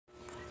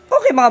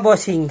Okay mga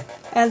bossing.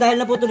 Ayan, dahil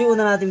naputuloy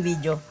una natin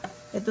video,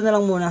 ito na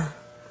lang muna.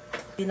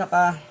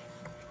 Pinaka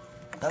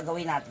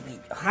gagawin natin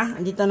video. Ha?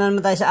 Andito na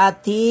naman tayo sa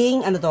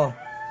ating, ano to?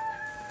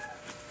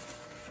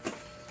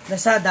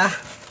 Lazada,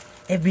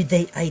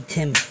 everyday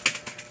item.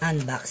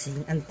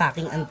 Unboxing,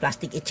 unpacking,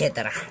 unplastic,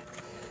 etc.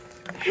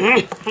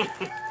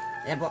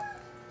 Ayan po.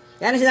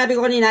 Yan ang sinabi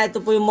ko kanina,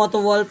 ito po yung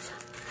motowolf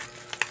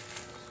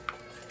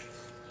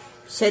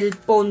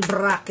cellphone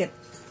bracket.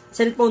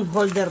 Cellphone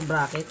holder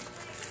bracket.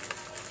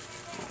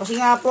 Kasi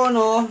nga po,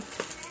 no,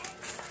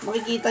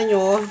 makikita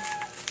nyo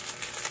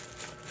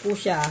po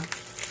siya.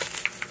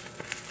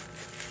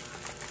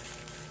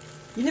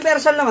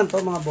 Universal naman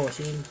to mga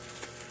bossing.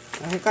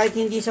 Kahit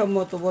hindi sa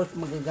motowolf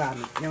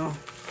magagamit nyo.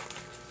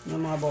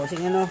 Yung mga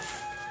bossing, ano.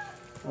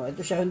 O,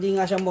 ito siya, hindi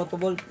nga siya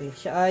motowolf eh.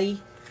 Siya ay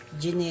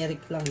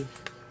generic lang.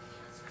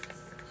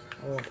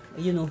 O,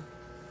 ayun o.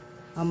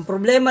 Ang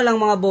problema lang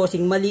mga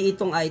bossing, mali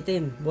itong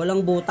item.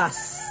 Walang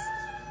butas.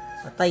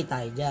 Patay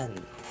tayo dyan.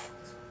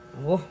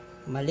 O,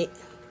 mali.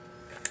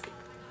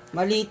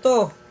 Mali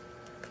ito.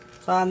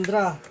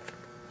 Sandra.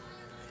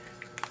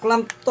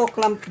 Clamp to,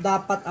 clamp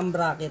dapat ang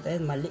bracket.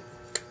 Ayun, mali.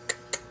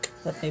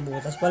 At may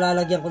butas.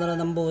 Palalagyan ko na lang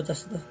ng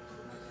butas to.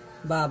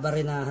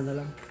 Babarinahan na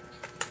lang.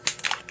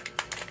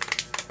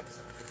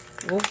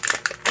 Oh.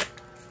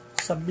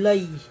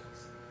 Sablay.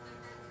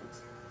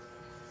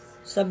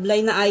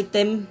 Sablay na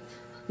item.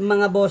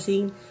 Mga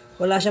bossing.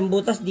 Wala siyang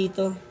butas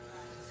dito.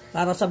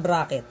 Para sa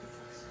bracket.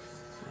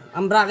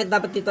 Ang bracket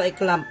dapat dito ay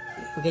clamp.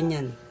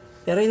 Ganyan.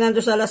 Pero yung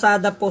nandun sa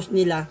Lazada post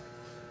nila,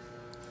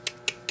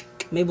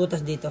 may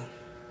butas dito.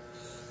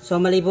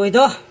 So, mali po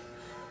ito.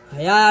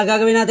 Kaya,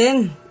 gagawin natin.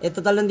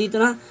 Ito talang dito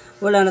na.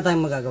 Wala na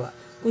tayong magagawa.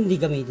 Kundi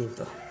gamitin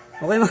ito.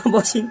 Okay mga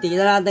bossing,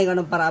 tingnan natin kung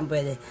anong paraan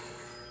pwede.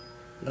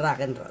 Rock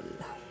and roll.